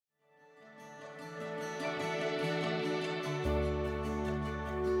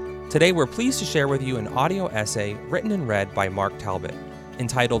Today we're pleased to share with you an audio essay written and read by Mark Talbot,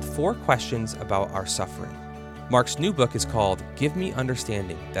 entitled 4 Questions About Our Suffering. Mark's new book is called Give Me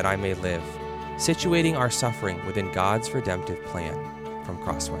Understanding That I May Live, situating our suffering within God's redemptive plan, from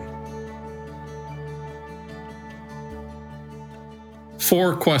Crossway.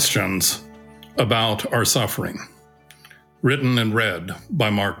 4 Questions About Our Suffering, written and read by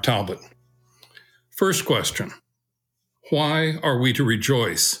Mark Talbot. First question: why are we to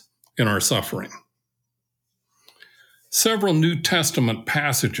rejoice in our suffering? Several New Testament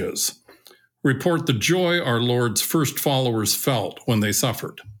passages report the joy our Lord's first followers felt when they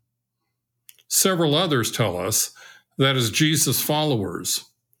suffered. Several others tell us that as Jesus' followers,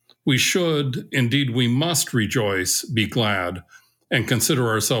 we should, indeed we must rejoice, be glad, and consider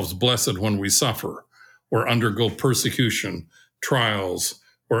ourselves blessed when we suffer or undergo persecution, trials,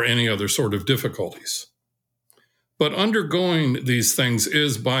 or any other sort of difficulties. But undergoing these things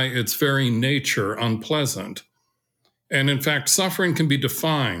is by its very nature unpleasant. And in fact, suffering can be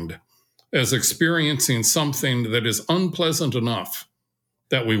defined as experiencing something that is unpleasant enough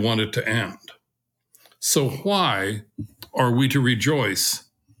that we want it to end. So why are we to rejoice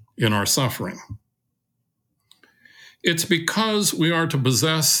in our suffering? It's because we are to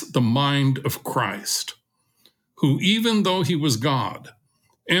possess the mind of Christ, who, even though he was God,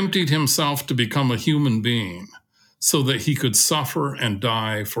 emptied himself to become a human being so that he could suffer and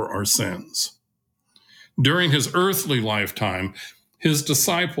die for our sins. During his earthly lifetime, his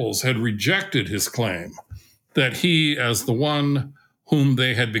disciples had rejected his claim that he, as the one whom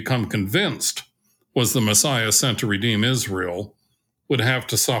they had become convinced was the Messiah sent to redeem Israel, would have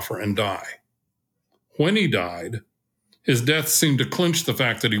to suffer and die. When he died, his death seemed to clinch the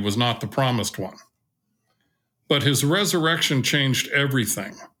fact that he was not the promised one. But his resurrection changed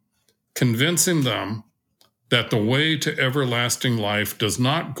everything, convincing them that the way to everlasting life does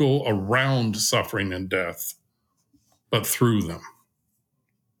not go around suffering and death, but through them.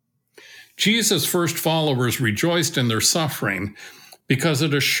 Jesus' first followers rejoiced in their suffering because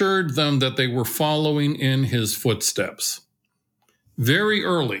it assured them that they were following in his footsteps. Very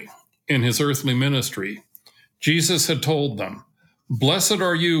early in his earthly ministry, Jesus had told them, "Blessed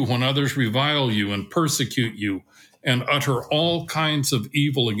are you when others revile you and persecute you and utter all kinds of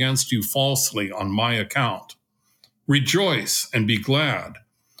evil against you falsely on my account. Rejoice and be glad,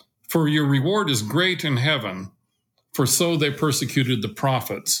 for your reward is great in heaven, for so they persecuted the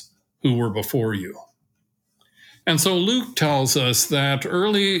prophets who were before you." And so Luke tells us that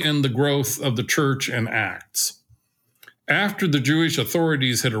early in the growth of the church in Acts, after the Jewish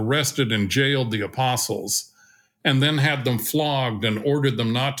authorities had arrested and jailed the apostles, and then had them flogged and ordered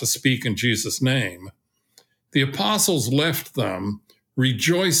them not to speak in Jesus' name, the apostles left them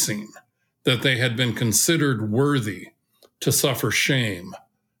rejoicing that they had been considered worthy to suffer shame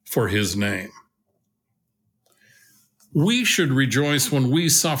for his name. We should rejoice when we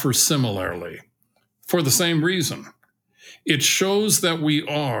suffer similarly, for the same reason. It shows that we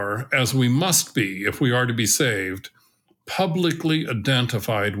are, as we must be if we are to be saved, publicly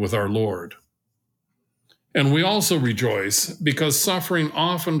identified with our Lord. And we also rejoice because suffering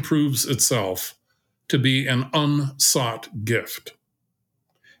often proves itself to be an unsought gift.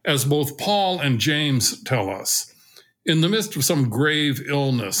 As both Paul and James tell us, in the midst of some grave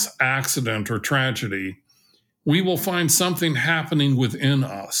illness, accident, or tragedy, we will find something happening within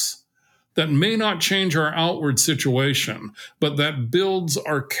us that may not change our outward situation, but that builds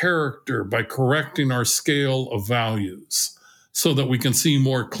our character by correcting our scale of values so that we can see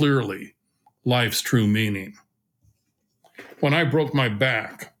more clearly life's true meaning. When I broke my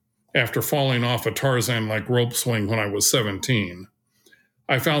back after falling off a Tarzan-like rope swing when I was 17,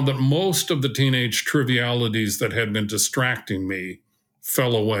 I found that most of the teenage trivialities that had been distracting me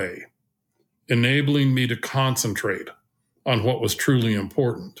fell away, enabling me to concentrate on what was truly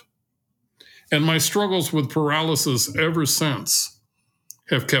important. And my struggles with paralysis ever since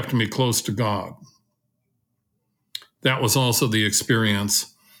have kept me close to God. That was also the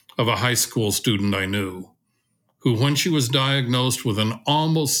experience of a high school student I knew, who, when she was diagnosed with an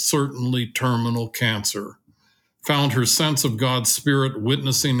almost certainly terminal cancer, found her sense of God's Spirit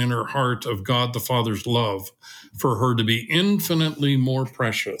witnessing in her heart of God the Father's love for her to be infinitely more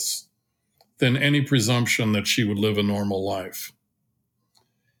precious than any presumption that she would live a normal life.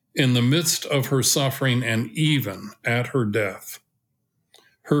 In the midst of her suffering and even at her death,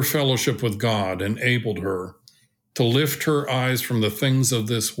 her fellowship with God enabled her to lift her eyes from the things of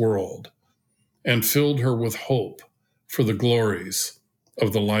this world and filled her with hope for the glories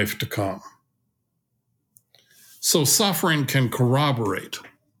of the life to come. So suffering can corroborate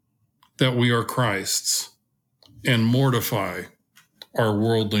that we are Christ's and mortify our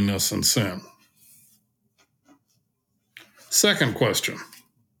worldliness and sin. Second question,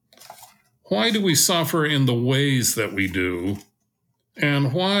 why do we suffer in the ways that we do,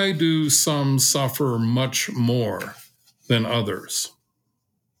 and why do some suffer much more than others?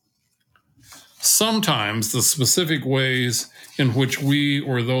 Sometimes the specific ways in which we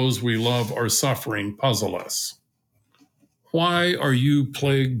or those we love are suffering puzzle us. Why are you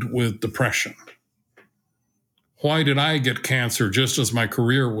plagued with depression? Why did I get cancer just as my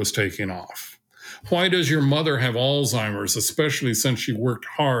career was taking off? Why does your mother have Alzheimer's, especially since she worked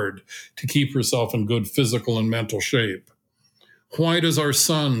hard to keep herself in good physical and mental shape? Why does our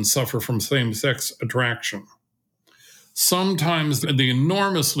son suffer from same-sex attraction? Sometimes the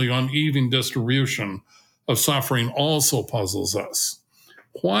enormously uneven distribution of suffering also puzzles us.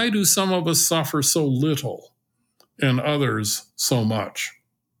 Why do some of us suffer so little and others so much?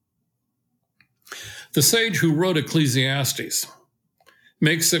 The sage who wrote Ecclesiastes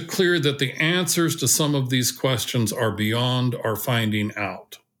makes it clear that the answers to some of these questions are beyond our finding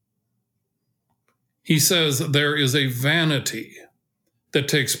out. He says there is a vanity that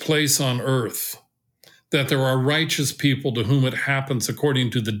takes place on earth, that there are righteous people to whom it happens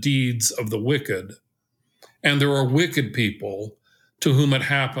according to the deeds of the wicked, and there are wicked people to whom it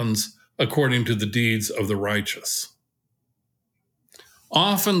happens according to the deeds of the righteous.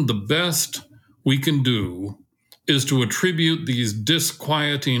 Often the best we can do is to attribute these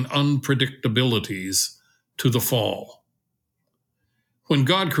disquieting unpredictabilities to the fall. When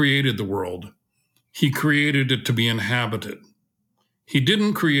God created the world, He created it to be inhabited. He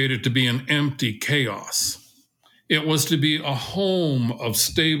didn't create it to be an empty chaos. It was to be a home of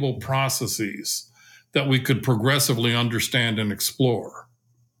stable processes that we could progressively understand and explore.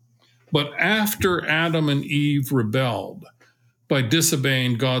 But after Adam and Eve rebelled by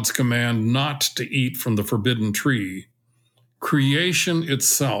disobeying God's command not to eat from the forbidden tree, creation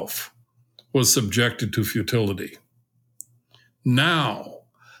itself was subjected to futility. Now,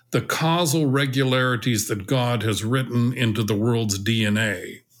 the causal regularities that God has written into the world's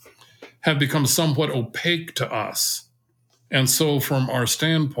DNA have become somewhat opaque to us. And so, from our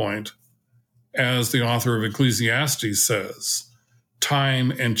standpoint, as the author of Ecclesiastes says,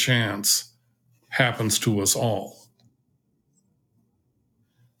 time and chance happens to us all.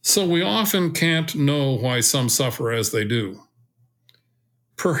 So we often can't know why some suffer as they do.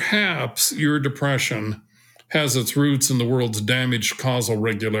 Perhaps your depression has its roots in the world's damaged causal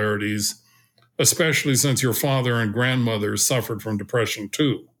regularities, especially since your father and grandmother suffered from depression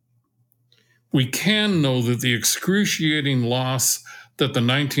too. We can know that the excruciating loss that the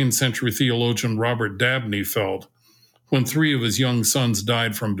 19th century theologian Robert Dabney felt when 3 of his young sons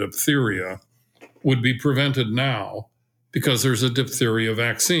died from diphtheria would be prevented now because there's a diphtheria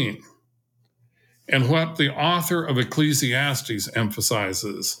vaccine. And what the author of Ecclesiastes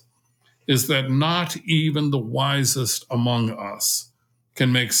emphasizes is that not even the wisest among us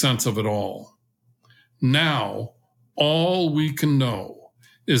can make sense of it all. Now, all we can know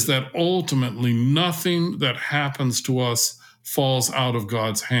is that ultimately nothing that happens to us falls out of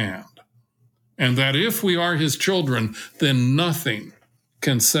God's hand, and that if we are His children, then nothing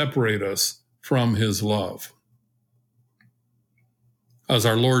can separate us from His love. As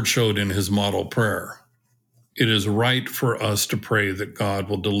our Lord showed in His model prayer, it is right for us to pray that God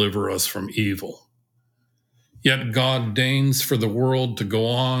will deliver us from evil. Yet God deigns for the world to go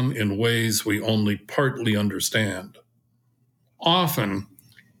on in ways we only partly understand. Often,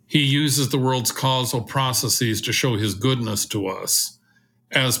 He uses the world's causal processes to show His goodness to us,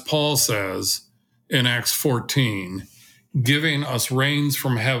 as Paul says in Acts 14, giving us rains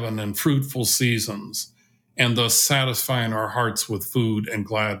from heaven and fruitful seasons, and thus satisfying our hearts with food and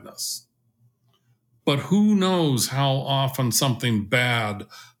gladness. But who knows how often something bad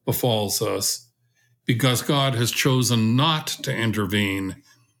befalls us because God has chosen not to intervene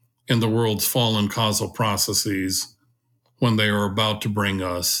in the world's fallen causal processes when they are about to bring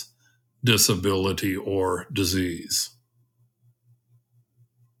us disability or disease.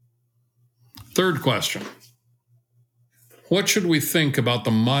 Third question. What should we think about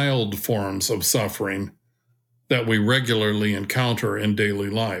the mild forms of suffering that we regularly encounter in daily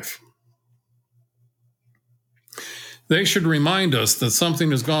life? They should remind us that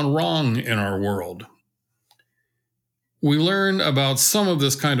something has gone wrong in our world. We learn about some of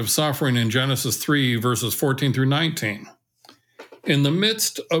this kind of suffering in Genesis 3, verses 14 through 19. In the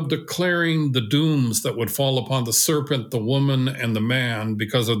midst of declaring the dooms that would fall upon the serpent, the woman, and the man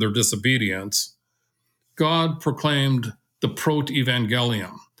because of their disobedience, God proclaimed the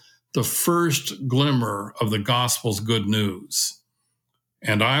proto-evangelium, the first glimmer of the gospel's good news.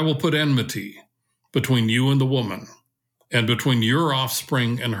 And I will put enmity between you and the woman, and between your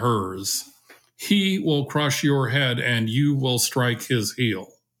offspring and hers. He will crush your head, and you will strike his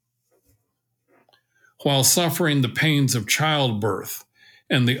heel. While suffering the pains of childbirth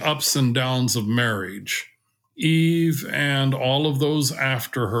and the ups and downs of marriage, Eve and all of those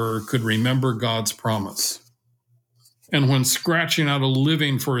after her could remember God's promise. And when scratching out a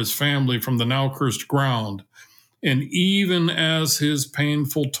living for his family from the now cursed ground, and even as his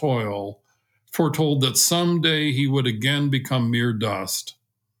painful toil foretold that someday he would again become mere dust,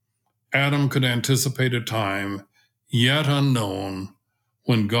 Adam could anticipate a time, yet unknown,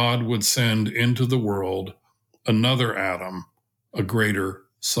 when God would send into the world another Adam, a greater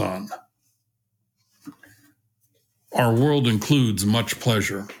son. Our world includes much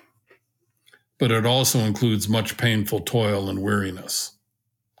pleasure, but it also includes much painful toil and weariness.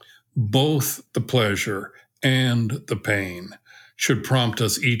 Both the pleasure and the pain should prompt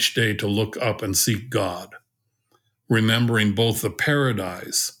us each day to look up and seek God, remembering both the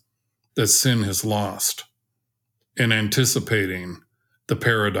paradise that sin has lost and anticipating the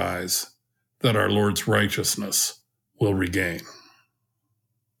paradise that our Lord's righteousness will regain.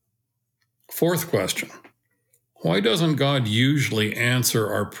 Fourth question: why doesn't God usually answer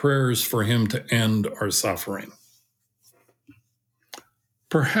our prayers for him to end our suffering?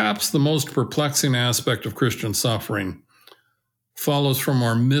 Perhaps the most perplexing aspect of Christian suffering follows from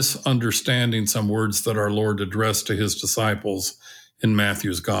our misunderstanding some words that our Lord addressed to his disciples in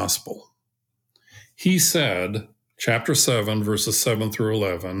Matthew's Gospel. He said, chapter 7, verses 7 through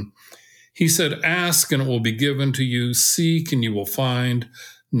 11, he said, "Ask and it will be given to you, seek and you will find,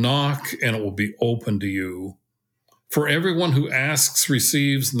 knock and it will be open to you. For everyone who asks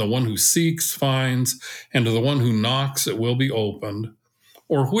receives, and the one who seeks finds, and to the one who knocks it will be opened.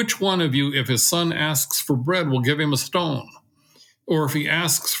 Or which one of you, if his son asks for bread, will give him a stone? Or if he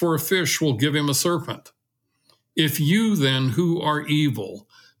asks for a fish, will give him a serpent? If you then, who are evil,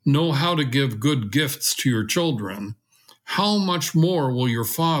 know how to give good gifts to your children, how much more will your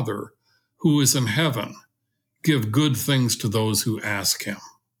Father, who is in heaven, give good things to those who ask him?"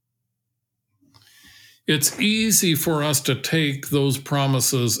 It's easy for us to take those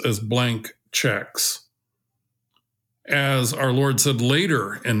promises as blank checks. As our Lord said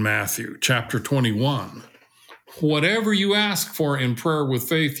later in Matthew chapter 21, "Whatever you ask for in prayer with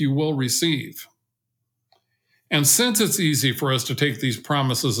faith, you will receive." And since it's easy for us to take these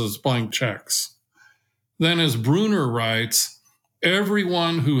promises as blank checks, then as Bruner writes,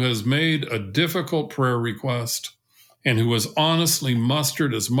 everyone who has made a difficult prayer request and who has honestly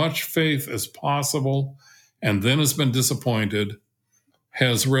mustered as much faith as possible and then has been disappointed,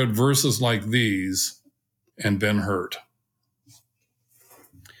 has read verses like these and been hurt.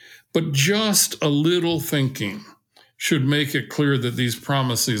 But just a little thinking should make it clear that these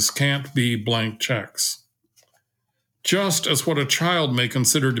promises can't be blank checks. Just as what a child may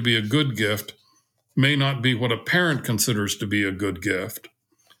consider to be a good gift may not be what a parent considers to be a good gift,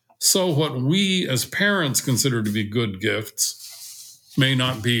 so what we as parents consider to be good gifts may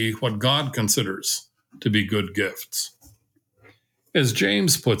not be what God considers to be good gifts. As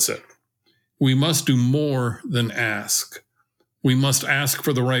James puts it, we must do more than ask. We must ask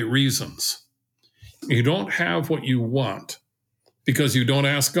for the right reasons. You don't have what you want because you don't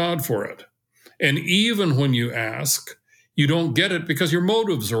ask God for it. And even when you ask, you don't get it because your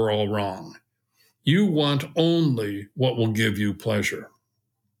motives are all wrong. You want only what will give you pleasure.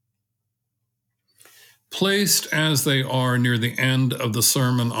 Placed as they are near the end of the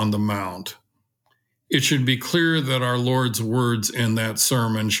Sermon on the Mount, it should be clear that our Lord's words in that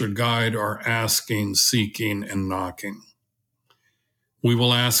sermon should guide our asking, seeking, and knocking. We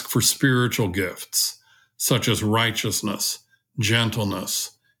will ask for spiritual gifts, such as righteousness,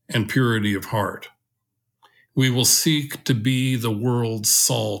 gentleness, and purity of heart. We will seek to be the world's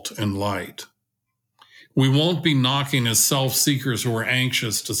salt and light. We won't be knocking as self-seekers who are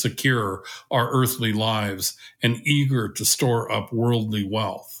anxious to secure our earthly lives and eager to store up worldly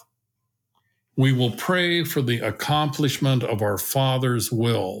wealth. We will pray for the accomplishment of our Father's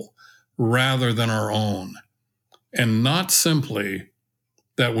will rather than our own, and not simply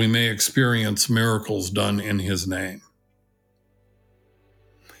that we may experience miracles done in his name.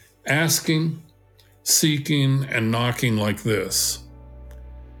 Asking, seeking, and knocking like this,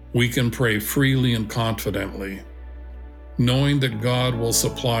 we can pray freely and confidently, knowing that God will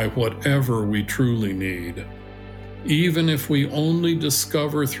supply whatever we truly need, even if we only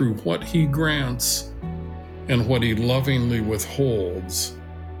discover through what he grants and what he lovingly withholds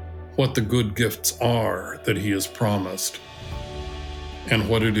what the good gifts are that he has promised and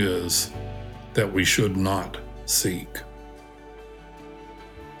what it is that we should not seek.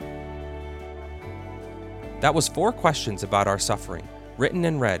 That was 4 questions about our suffering, written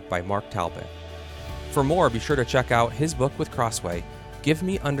and read by Mark Talbot. For more, be sure to check out his book with Crossway, Give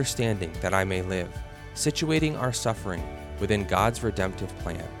Me Understanding That I May Live, situating our suffering within God's redemptive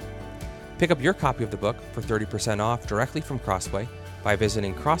plan. Pick up your copy of the book for 30% off directly from Crossway by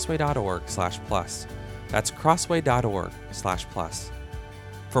visiting crossway.org/plus. That's crossway.org/plus.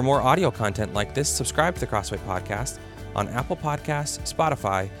 For more audio content like this, subscribe to the Crossway Podcast on Apple Podcasts,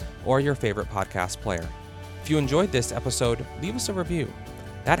 Spotify, or your favorite podcast player. If you enjoyed this episode, leave us a review.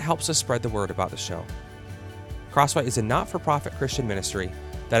 That helps us spread the word about the show. Crossway is a not-for-profit Christian ministry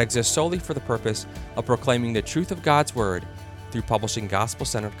that exists solely for the purpose of proclaiming the truth of God's Word through publishing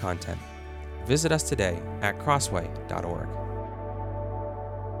gospel-centered content. Visit us today at crossway.org.